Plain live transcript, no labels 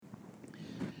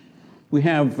We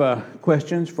have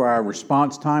questions for our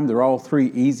response time. They're all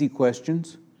three easy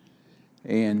questions,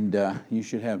 and you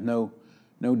should have no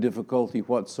difficulty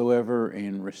whatsoever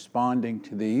in responding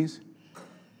to these.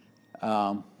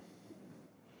 And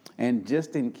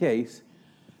just in case,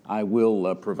 I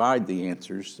will provide the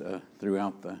answers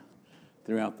throughout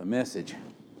the message.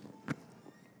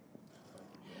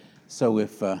 So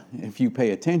if you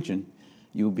pay attention,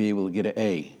 you'll be able to get an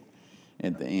A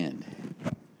at the end.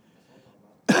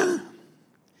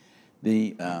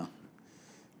 The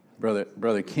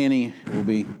brother Kenny will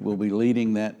be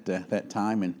leading that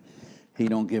time, and he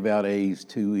don't give out A's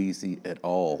too easy at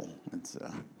all. It's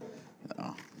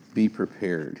be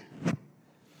prepared.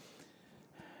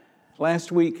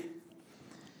 Last week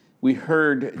we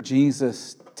heard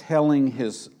Jesus telling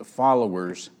his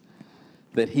followers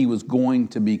that he was going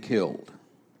to be killed.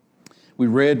 We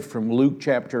read from Luke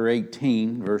chapter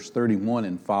 18, verse 31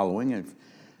 and following.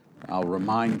 I'll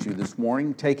remind you this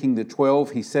morning, taking the 12,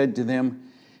 he said to them,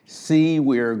 "See,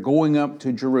 we are going up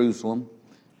to Jerusalem,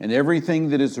 and everything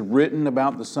that is written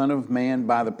about the Son of Man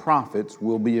by the prophets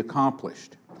will be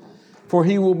accomplished. For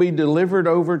he will be delivered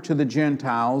over to the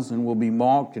Gentiles and will be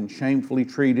mocked and shamefully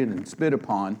treated and spit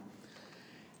upon.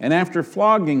 And after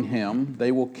flogging him,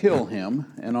 they will kill him,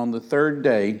 and on the third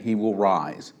day he will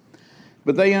rise."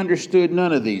 But they understood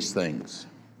none of these things.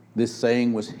 This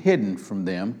saying was hidden from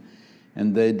them,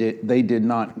 and they did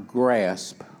not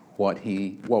grasp what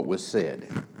was said.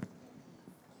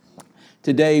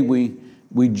 Today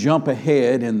we jump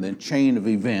ahead in the chain of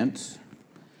events.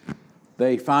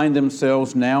 They find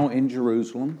themselves now in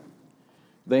Jerusalem.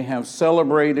 They have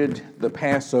celebrated the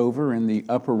Passover in the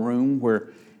upper room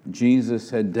where Jesus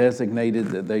had designated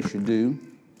that they should do.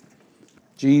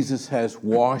 Jesus has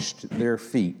washed their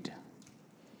feet.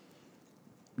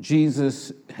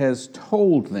 Jesus has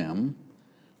told them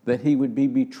that he would be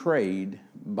betrayed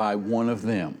by one of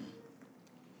them.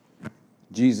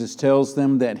 Jesus tells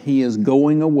them that he is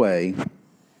going away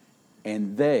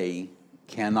and they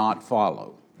cannot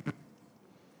follow.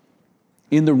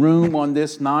 In the room on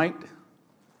this night,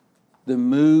 the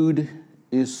mood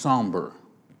is somber.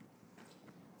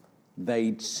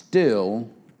 They still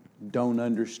don't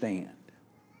understand.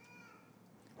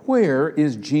 Where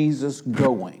is Jesus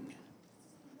going?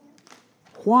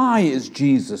 Why is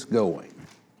Jesus going?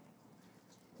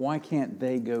 Why can't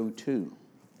they go too?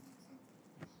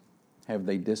 Have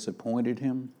they disappointed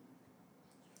him?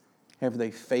 Have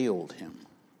they failed him?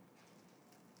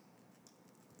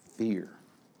 Fear.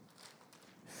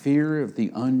 Fear of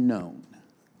the unknown.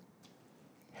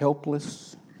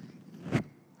 Helpless,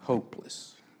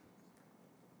 hopeless.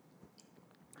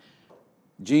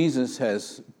 Jesus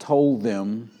has told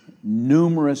them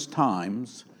numerous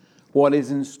times what is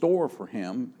in store for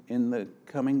him in the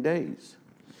coming days.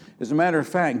 As a matter of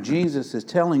fact, Jesus is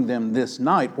telling them this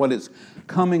night what is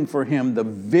coming for him the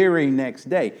very next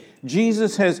day.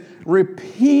 Jesus has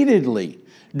repeatedly,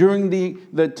 during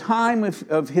the time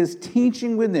of his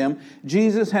teaching with them,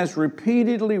 Jesus has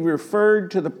repeatedly referred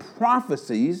to the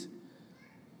prophecies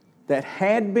that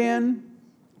had been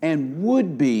and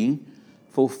would be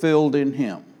fulfilled in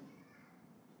him.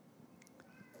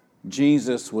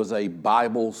 Jesus was a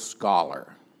Bible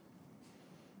scholar.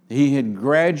 He had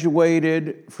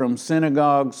graduated from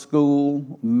synagogue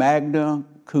school magna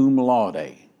cum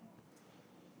laude.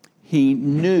 He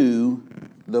knew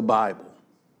the Bible.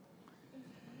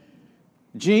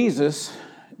 Jesus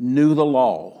knew the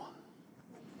law.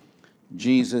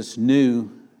 Jesus knew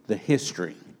the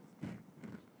history.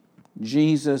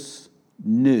 Jesus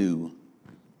knew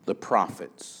the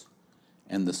prophets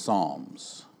and the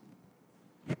Psalms.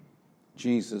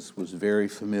 Jesus was very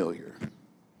familiar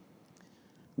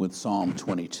with Psalm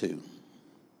 22.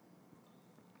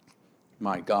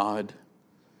 My God,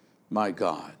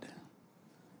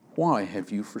 why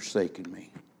have you forsaken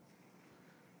me?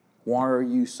 Why are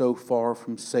you so far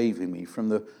from saving me from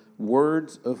the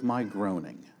words of my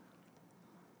groaning?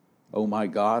 Oh my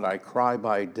God, I cry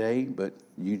by day, but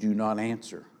you do not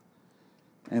answer,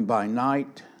 and by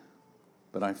night,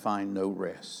 but I find no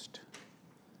rest.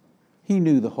 He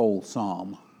knew the whole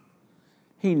psalm.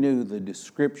 He knew the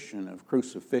description of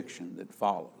crucifixion that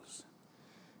follows.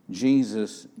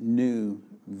 Jesus knew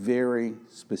very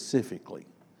specifically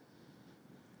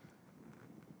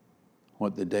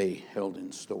what the day held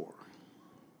in store.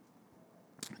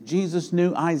 Jesus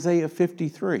knew Isaiah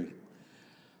 53.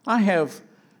 I have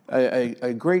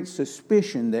a great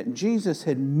suspicion that Jesus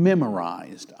had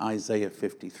memorized Isaiah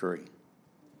 53.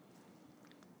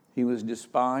 He was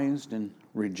despised and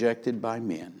rejected by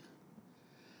men,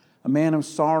 a man of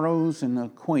sorrows and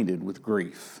acquainted with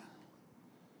grief.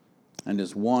 and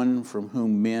as one from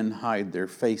whom men hide their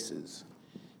faces.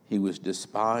 He was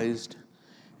despised,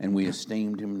 and we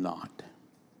esteemed him not.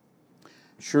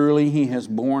 Surely he has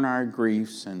borne our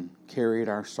griefs and carried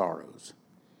our sorrows.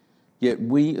 Yet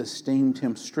we esteemed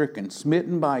him stricken,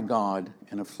 smitten by God,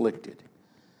 and afflicted.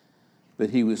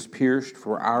 But he was pierced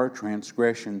for our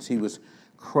transgressions. He was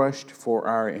crushed for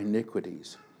our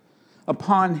iniquities.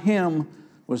 Upon him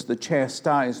was the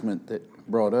chastisement that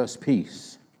brought us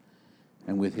peace,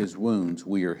 and with his wounds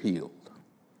we are healed.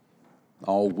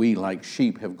 All we like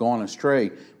sheep have gone astray.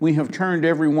 We have turned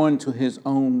everyone to his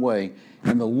own way,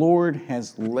 and the Lord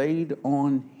has laid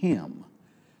on him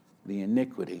the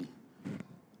iniquity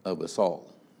of us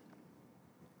all.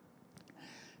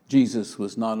 Jesus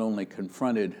was not only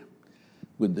confronted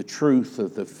with the truth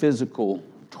of the physical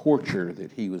torture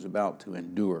that he was about to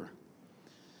endure,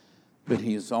 but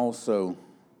he is also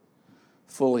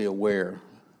fully aware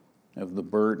of the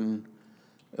burden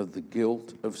of the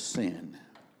guilt of sin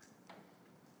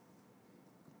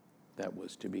that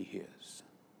was to be his.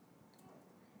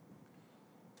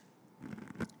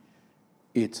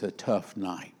 It's a tough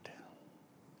night.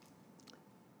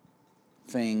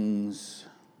 Things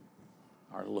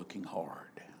are looking hard.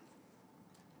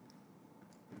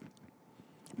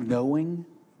 Knowing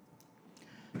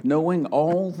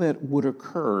all that would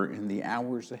occur in the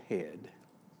hours ahead,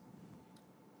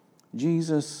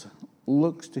 Jesus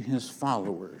looks to his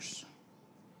followers,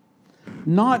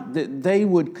 not that they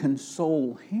would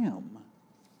console him,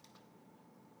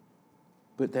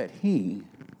 but that he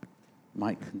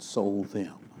might console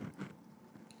them.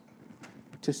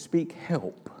 To speak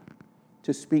help,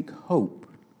 to speak hope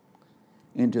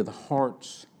into the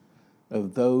hearts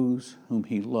of those whom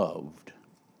he loved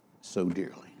so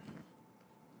dearly.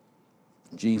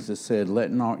 Jesus said,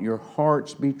 "Let not your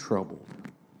hearts be troubled.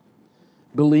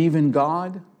 Believe in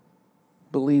God,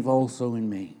 believe also in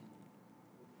me.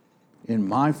 In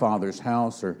my Father's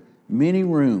house are many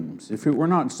rooms. If it were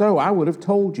not so, I would have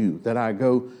told you that I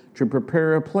go to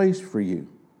prepare a place for you.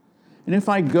 And if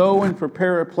I go and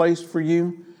prepare a place for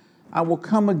you, I will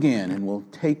come again and will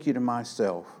take you to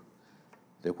myself,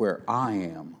 that where I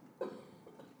am,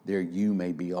 there you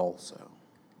may be also.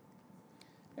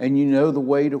 And you know the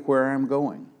way to where I am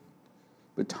going."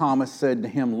 But Thomas said to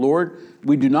him, "Lord,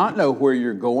 we do not know where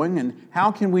you're going, and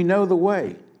how can we know the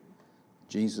way?"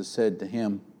 Jesus said to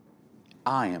him,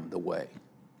 "I am the way,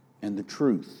 and the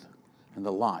truth, and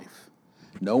the life.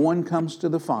 No one comes to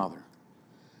the Father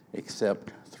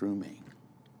except through me."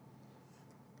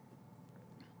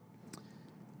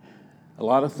 A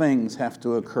lot of things have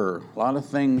to occur. A lot of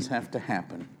things have to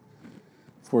happen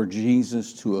for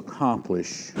Jesus to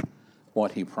accomplish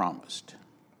what he promised.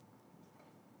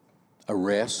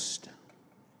 Arrest,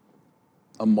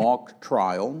 a mock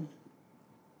trial,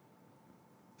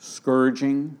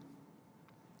 scourging,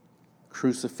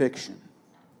 crucifixion,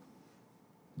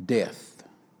 death,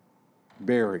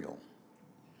 burial,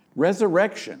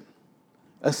 resurrection,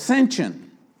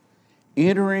 ascension,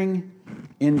 entering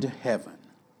into heaven.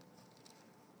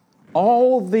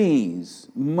 All these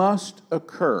must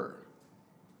occur.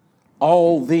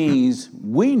 All these,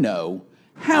 we know,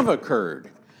 have occurred,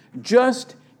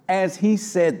 just as he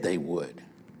said they would.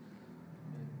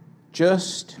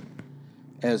 Just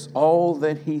as all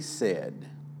that he said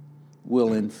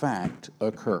will in fact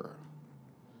occur.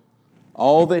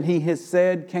 All that he has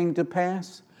said came to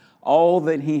pass. All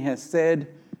that he has said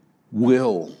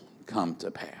will come to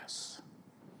pass.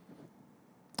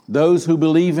 Those who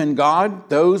believe in God,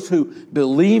 those who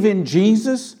believe in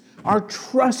Jesus, are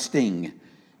trusting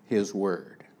his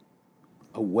word,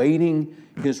 awaiting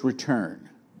his return,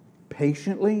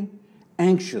 patiently,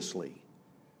 anxiously,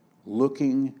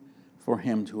 looking for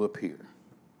him to appear.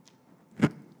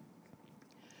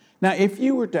 Now, if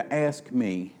you were to ask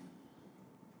me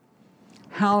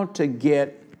how to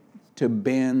get to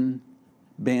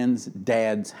Ben's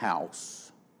dad's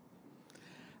house,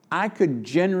 I could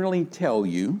generally tell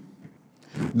you,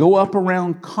 go up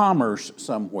around Commerce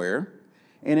somewhere,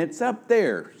 and it's up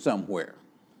there somewhere.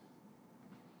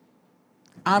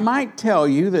 I might tell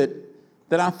you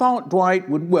that I thought Dwight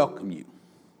would welcome you,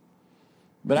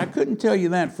 but I couldn't tell you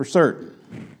that for certain.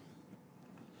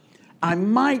 I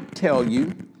might tell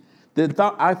you that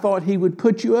I thought he would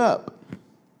put you up,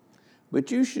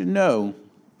 but you should know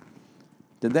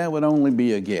that that would only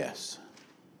be a guess.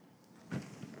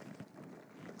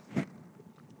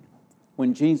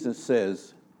 When Jesus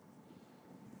says,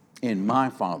 "in my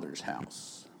Father's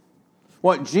house,"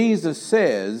 what Jesus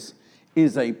says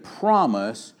is a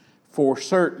promise for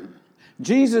certain.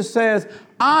 Jesus says,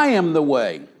 "I am the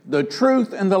way, the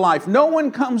truth, and the life. No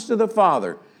one comes to the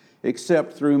Father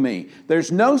except through me.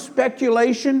 There's no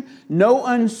speculation, no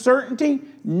uncertainty,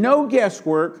 no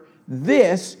guesswork.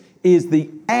 This is the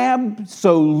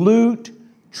absolute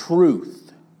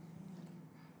truth.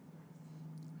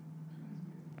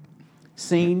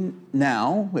 Seen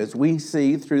now, as we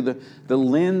see through the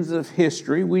lens of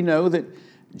history, we know that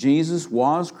Jesus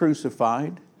was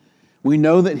crucified. We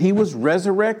know that He was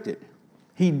resurrected.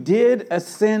 He did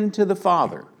ascend to the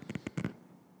Father.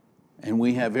 And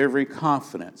we have every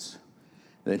confidence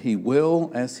that He will,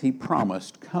 as He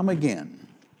promised, come again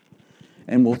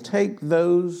and will take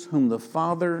those whom the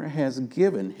Father has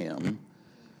given Him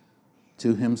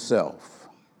to Himself,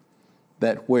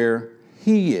 that where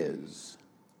He is,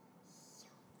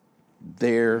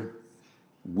 there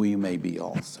we may be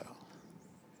also.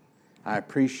 I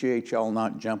appreciate y'all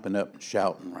not jumping up and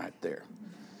shouting right there.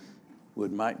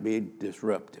 Might be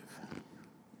disruptive.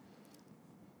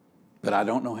 But I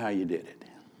don't know how you did it.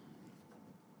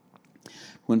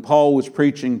 When Paul was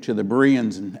preaching to the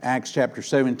Bereans in Acts chapter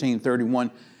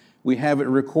 17:31, we have it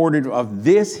recorded, of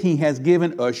this He has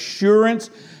given assurance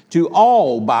to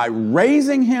all by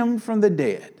raising Him from the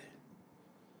dead.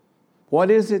 What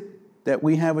is it that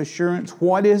we have assurance?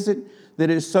 What is it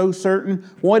that is so certain?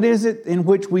 What is it in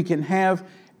which we can have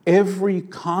every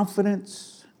confidence?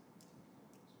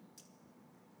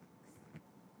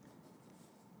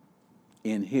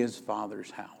 In His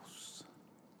Father's house.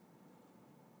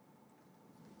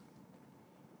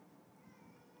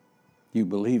 You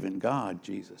believe in God,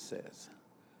 Jesus says.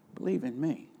 Believe in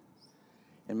me.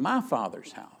 In my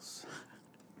Father's house.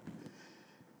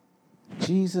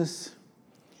 Jesus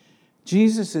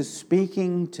is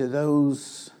speaking to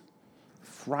those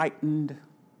frightened,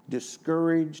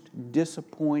 discouraged,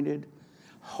 disappointed,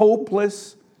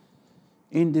 hopeless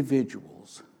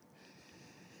individuals.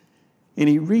 And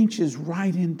He reaches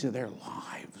right into their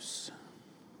lives.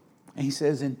 And He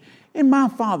says, in my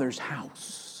Father's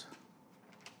house,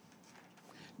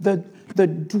 the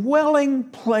dwelling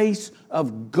place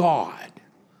of God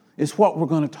is what we're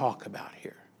going to talk about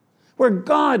here. Where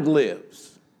God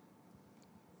lives.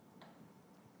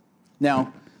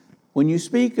 Now, when you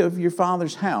speak of your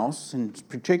Father's house, and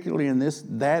particularly in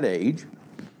that age,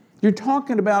 you're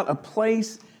talking about a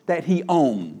place that He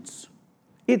owns.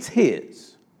 It's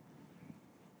His.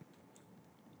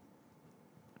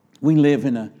 We live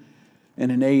in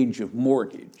an age of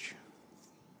mortgage.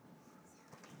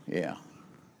 Yeah.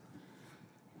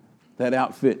 That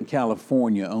outfit in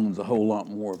California owns a whole lot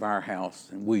more of our house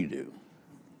than we do.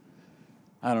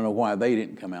 I don't know why they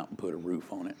didn't come out and put a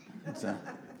roof on it.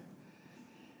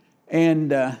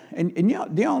 And y'all,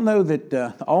 do y'all know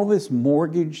that all this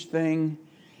mortgage thing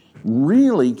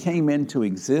really came into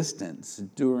existence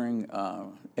during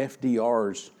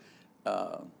FDR's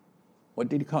what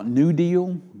did he call it? New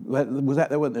Deal? That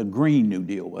wasn't a Green New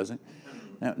Deal, was it?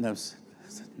 No, it's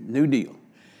New Deal.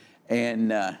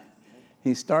 And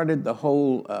he started the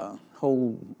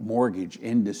whole mortgage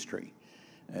industry,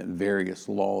 various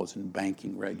laws and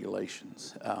banking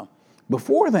regulations.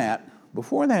 Before that,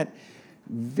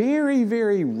 very,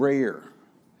 very rare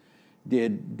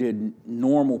did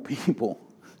normal people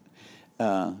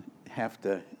have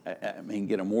to,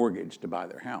 get a mortgage to buy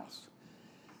their house.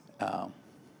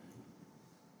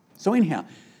 So anyhow,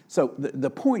 the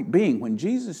point being, when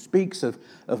Jesus speaks of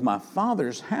my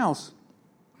Father's house,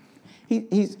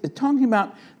 he's talking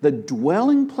about the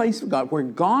dwelling place of God, where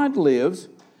God lives,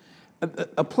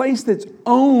 a place that's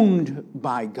owned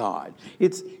by God.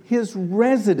 It's His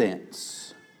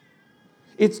residence.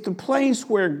 It's the place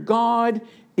where God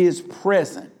is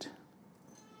present.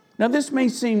 Now, this may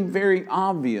seem very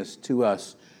obvious to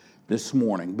us this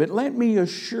morning, but let me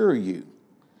assure you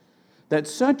that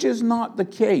such is not the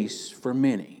case for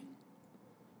many.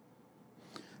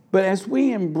 But as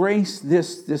we embrace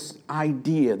this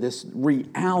idea, this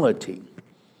reality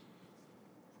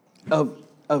of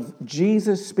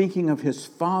Jesus speaking of His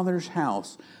Father's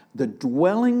house, the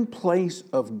dwelling place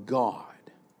of God,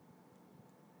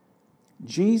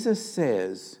 Jesus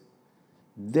says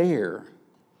there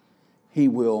He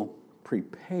will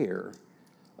prepare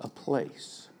a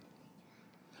place.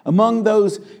 Among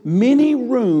those many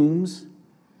rooms,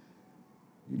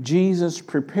 Jesus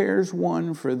prepares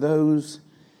one for those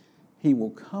He will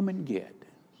come and get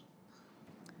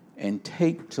and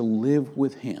take to live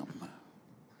with Him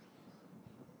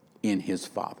in His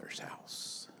Father's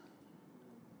house.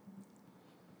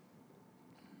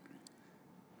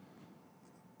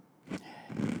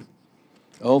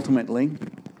 Ultimately,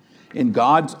 in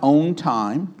God's own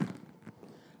time,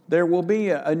 there will be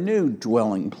a new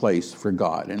dwelling place for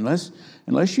God.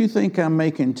 Unless you think I'm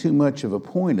making too much of a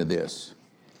point of this,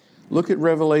 look at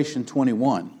Revelation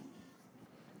 21.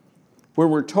 where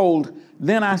we're told,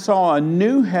 "Then I saw a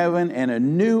new heaven and a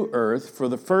new earth, for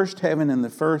the first heaven and the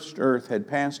first earth had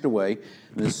passed away,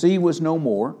 and the sea was no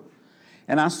more.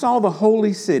 And I saw the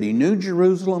holy city, New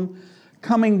Jerusalem,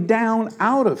 coming down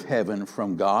out of heaven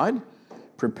from God,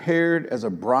 prepared as a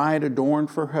bride adorned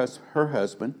for her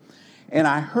husband. And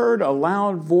I heard a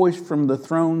loud voice from the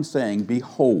throne saying,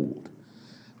 'Behold,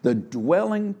 the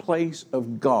dwelling place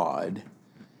of God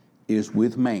is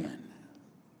with man.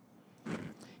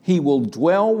 He will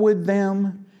dwell with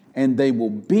them, and they will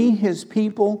be his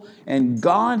people, and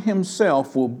God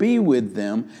himself will be with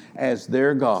them as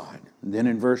their God.'" And then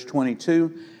in verse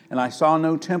 22, "And I saw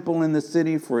no temple in the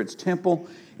city, for its temple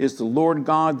is the Lord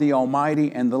God, the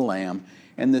Almighty, and the Lamb.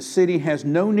 And the city has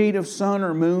no need of sun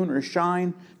or moon or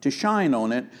shine to shine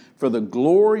on it, for the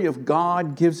glory of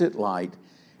God gives it light,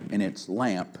 and its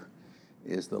lamp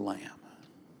is the Lamb."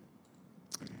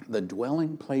 The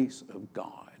dwelling place of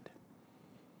God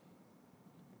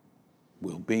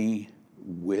will be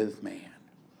with man,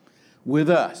 with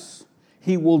us.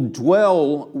 He will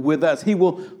dwell with us. He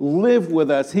will live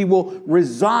with us. He will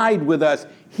reside with us.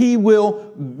 He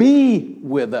will be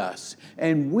with us,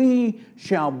 and we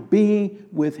shall be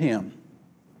with him.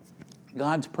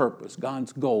 God's purpose,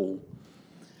 God's goal,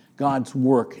 God's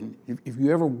work, and if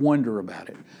you ever wonder about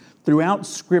it, throughout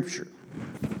Scripture,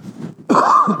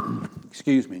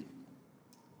 excuse me,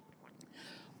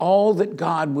 all that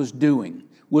God was doing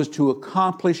was to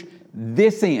accomplish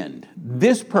this end,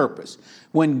 this purpose.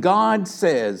 When God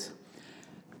says,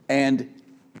 "And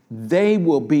they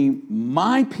will be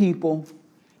my people,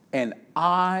 and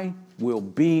I will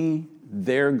be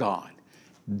their God,"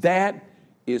 that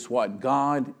is what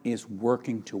God is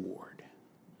working toward.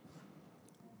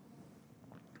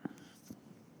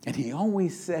 And he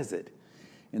always says it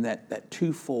in that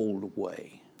twofold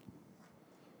way.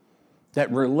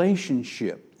 That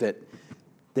relationship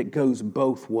that goes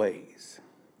both ways.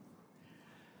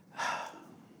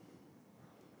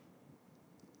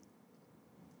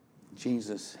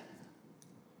 Jesus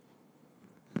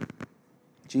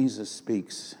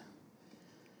speaks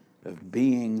of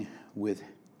being with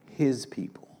his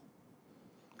people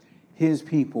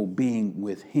being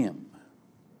with him.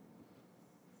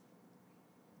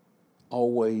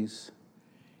 Always,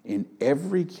 in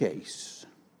every case,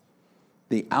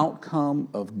 the outcome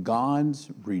of God's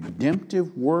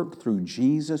redemptive work through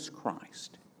Jesus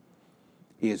Christ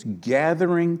is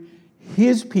gathering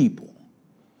his people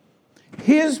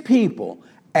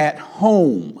at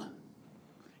home,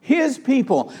 his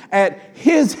people at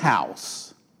his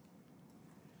house.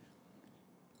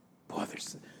 Boy,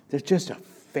 there's just a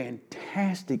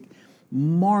fantastic,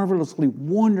 marvelously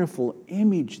wonderful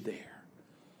image there.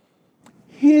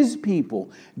 His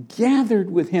people gathered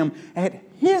with him at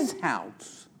his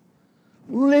house,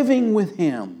 living with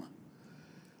him,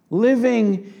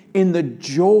 living in the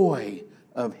joy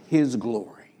of his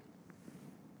glory.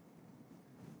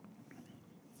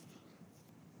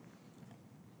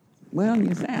 Well,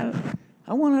 you say,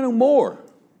 I want to know more.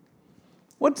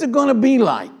 What's it going to be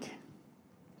like?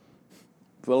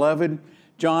 Beloved,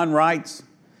 John writes,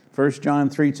 1 John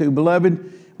 3:2,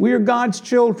 "Beloved, we are God's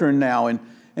children now,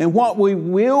 and what we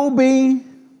will be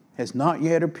has not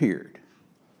yet appeared.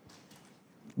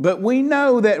 But we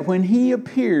know that when he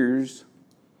appears,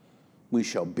 we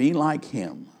shall be like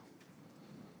him,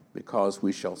 because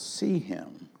we shall see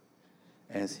him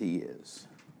as he is."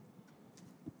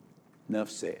 Enough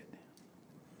said.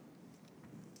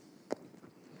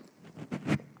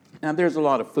 Now, there's a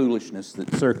lot of foolishness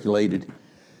that circulated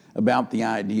about the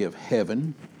idea of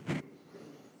heaven,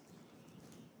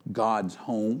 God's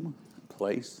home,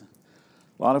 place.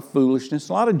 A lot of foolishness,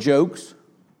 a lot of jokes,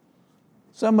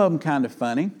 some of them kind of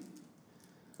funny.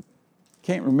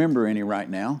 Can't remember any right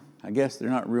now. I guess they're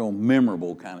not real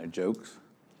memorable kind of jokes.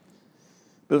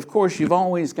 But of course, you've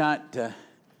always got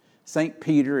St.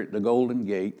 Peter at the Golden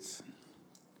Gates.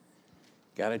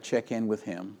 Got to check in with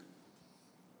him.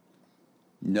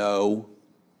 No.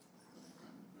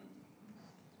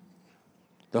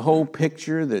 The whole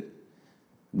picture that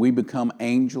we become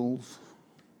angels,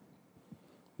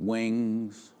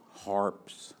 wings,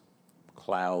 harps,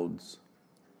 clouds.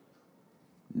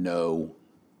 No.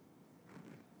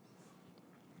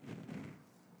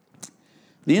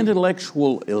 The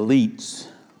intellectual elites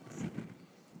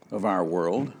of our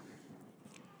world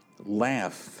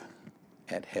laugh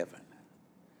at heaven.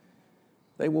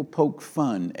 They will poke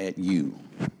fun at you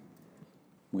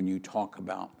when you talk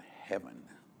about heaven,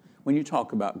 when you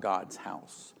talk about God's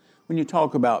house, when you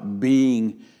talk about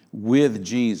being with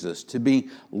Jesus, to be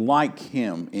like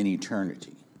him in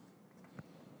eternity.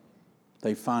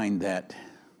 They find that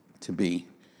to be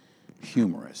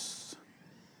humorous.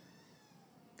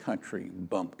 country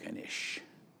bumpkinish.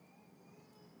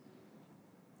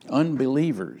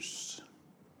 Unbelievers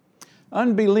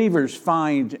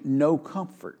find no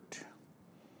comfort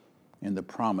in the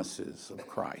promises of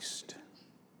Christ.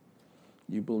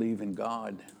 You believe in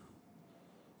God,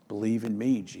 believe in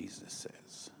me, Jesus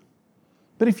says.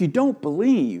 But if you don't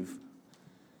believe,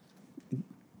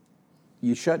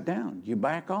 you shut down, you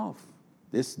back off.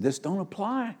 This don't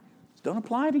apply. This don't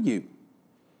apply to you.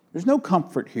 There's no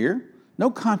comfort here,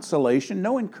 no consolation,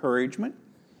 no encouragement.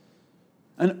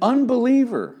 An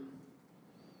unbeliever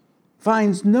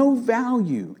finds no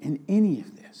value in any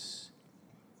of this.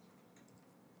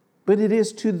 But it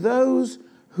is to those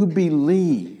who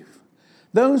believe,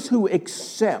 those who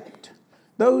accept,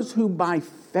 those who by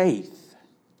faith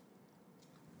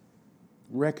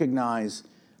recognize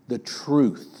the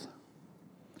truth,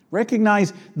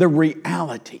 recognize the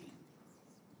reality.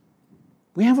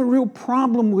 We have a real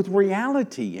problem with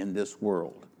reality in this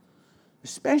world,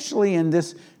 especially in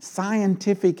this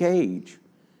scientific age,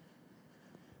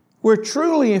 where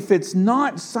truly, if it's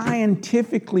not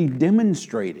scientifically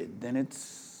demonstrated, then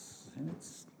it's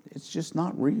just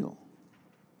not real.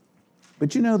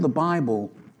 But you know, the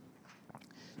Bible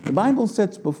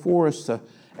sets before us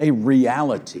a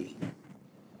reality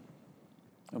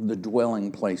of the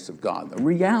dwelling place of God, the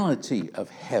reality of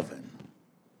heaven.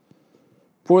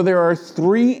 For there are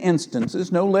 3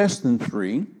 instances, no less than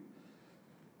 3,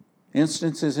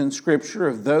 instances in Scripture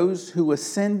of those who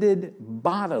ascended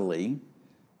bodily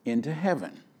into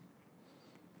heaven.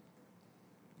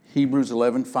 Hebrews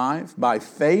 11:5, by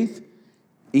faith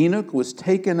Enoch was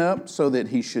taken up so that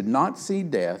he should not see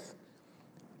death,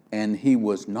 and he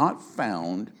was not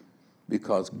found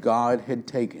because God had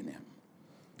taken him.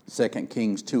 2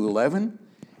 Kings 2:11,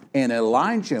 and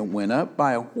Elijah went up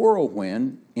by a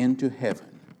whirlwind into heaven.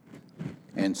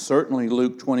 And certainly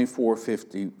Luke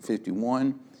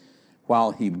 24:51,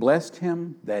 while he blessed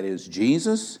him, that is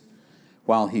Jesus,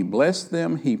 while he blessed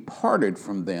them, he parted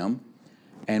from them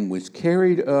and was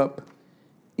carried up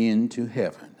into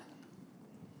heaven.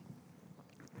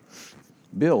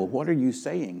 Bill, what are you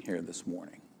saying here this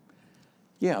morning?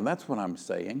 Yeah, that's what I'm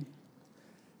saying.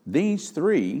 These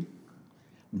 3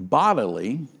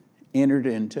 bodily entered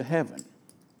into heaven.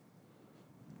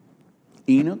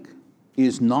 Enoch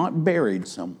is not buried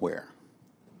somewhere.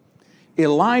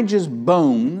 Elijah's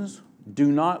bones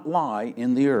do not lie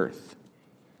in the earth.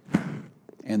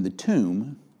 And the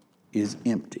tomb is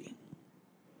empty.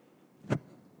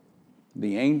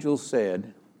 The angel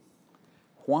said,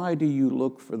 "Why do you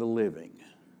look for the living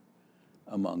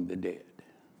among the dead?"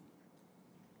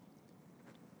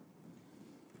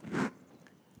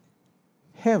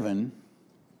 Heaven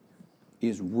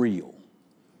is real.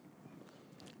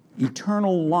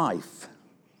 Eternal life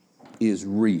is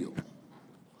real.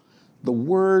 The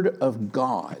Word of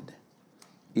God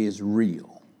is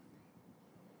real.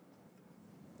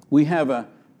 We have an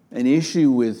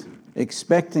issue with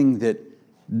expecting that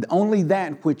only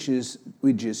that which is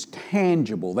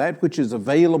tangible, that which is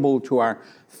available to our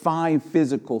 5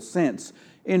 physical sense,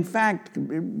 in fact,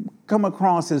 come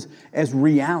across as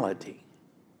reality.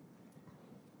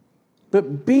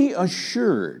 But be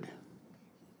assured,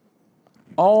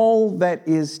 all that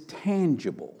is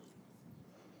tangible,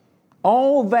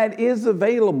 all that is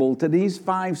available to these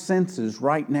 5 senses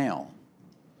right now,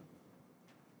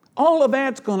 all of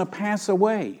that's going to pass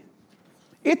away.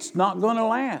 It's not going to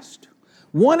last.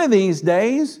 One of these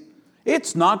days,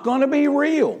 it's not going to be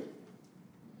real.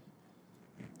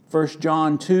 1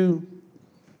 John 2,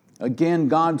 again,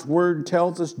 God's Word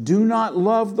tells us, do not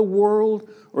love the world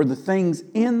or the things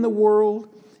in the world.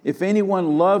 If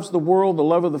anyone loves the world, the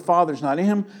love of the Father is not in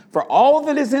him. For all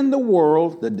that is in the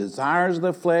world, the desires of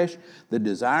the flesh, the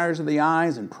desires of the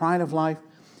eyes, and pride of life,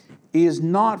 is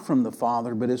not from the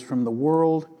Father, but is from the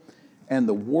world. And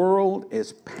the world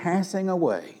is passing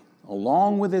away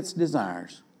along with its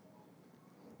desires.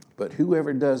 But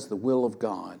whoever does the will of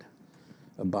God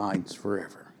abides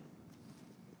forever.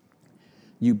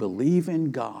 You believe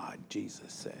in God,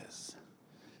 Jesus says.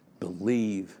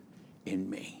 Believe in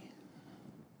me.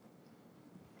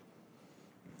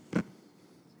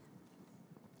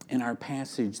 In our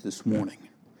passage this morning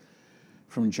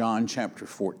from John chapter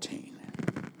 14,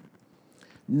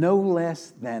 no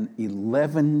less than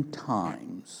 11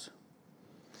 times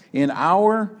in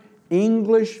our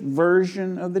English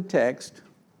version of the text,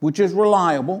 which is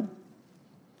reliable,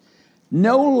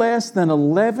 no less than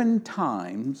 11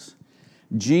 times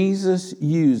Jesus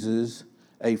uses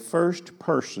a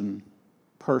first-person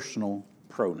personal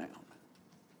pronoun.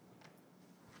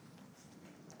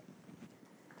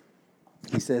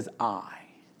 He says, I,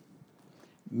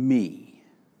 me,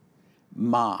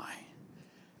 my,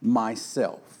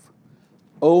 myself.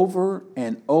 Over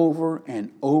and over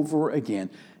and over again.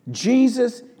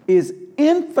 Jesus is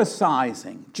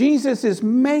emphasizing, Jesus is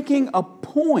making a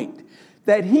point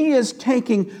that he is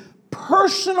taking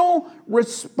personal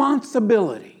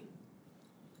responsibility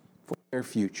for their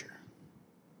future.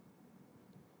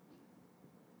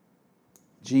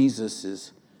 Jesus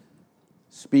is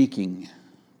speaking,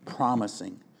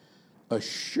 promising,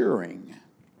 assuring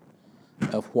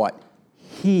of what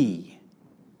he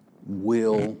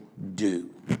will do.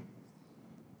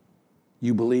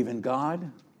 You believe in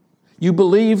God? You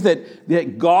believe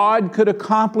that God could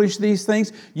accomplish these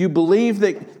things? You believe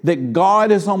that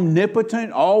God is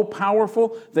omnipotent,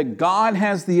 all-powerful, that God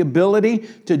has the ability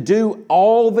to do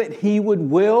all that he would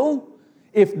will?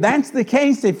 If that's the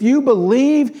case, if you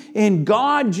believe in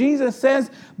God, Jesus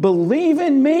says, believe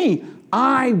in me,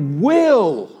 I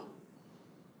will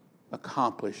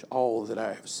accomplish all that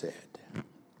I have said.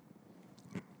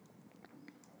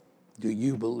 Do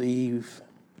you believe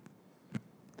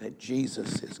that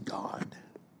Jesus is God?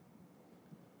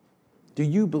 Do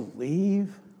you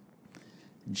believe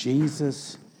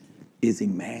Jesus is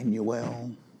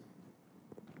Emmanuel,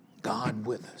 God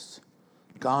with us,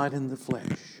 God in the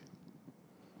flesh?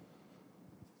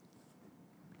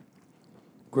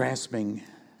 Grasping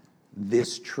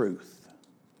this truth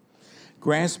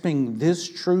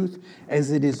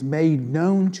as it is made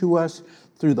known to us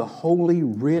through the holy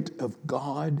writ of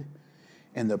God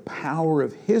and the power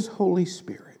of his Holy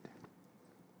Spirit.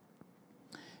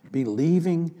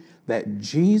 Believing that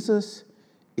Jesus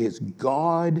is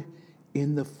God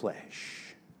in the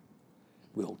flesh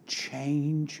will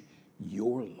change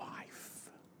your life.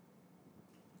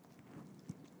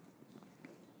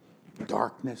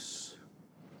 Darkness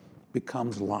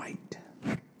becomes light.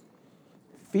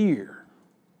 Fear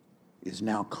is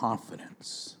now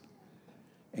confidence.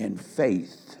 And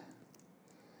faith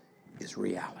is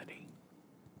reality.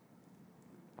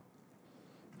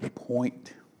 The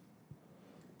point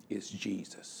is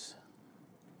Jesus.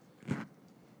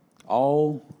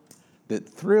 All that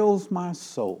thrills my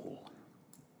soul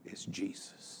is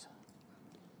Jesus.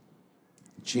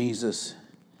 Jesus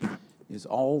is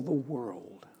all the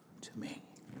world to me.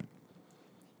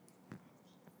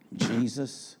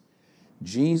 Jesus,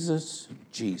 Jesus,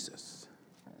 Jesus,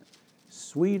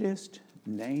 sweetest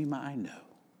name I know,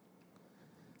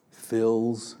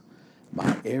 fills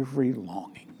my every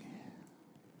longing.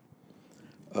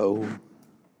 Oh,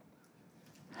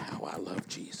 how I love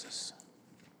Jesus.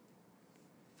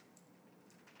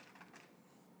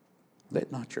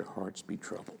 Let not your hearts be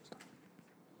troubled.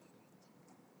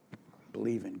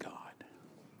 Believe in God.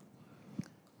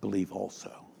 Believe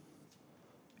also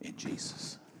in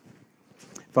Jesus.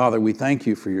 Father, we thank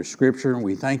you for your scripture, and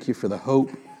we thank you for the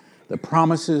hope, the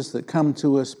promises that come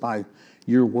to us by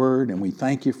your word, and we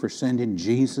thank you for sending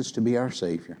Jesus to be our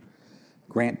Savior.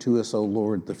 Grant to us, O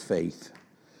Lord, the faith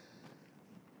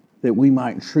that we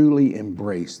might truly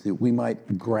embrace, that we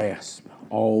might grasp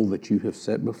all that you have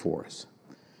set before us,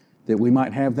 that we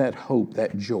might have that hope,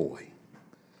 that joy,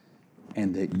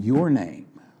 and that your name,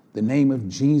 the name of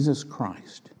Jesus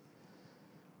Christ,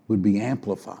 would be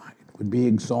amplified, would be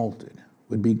exalted,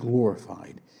 would be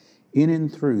glorified in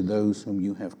and through those whom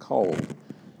you have called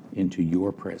into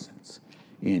your presence.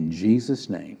 In Jesus'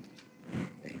 name,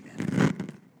 amen.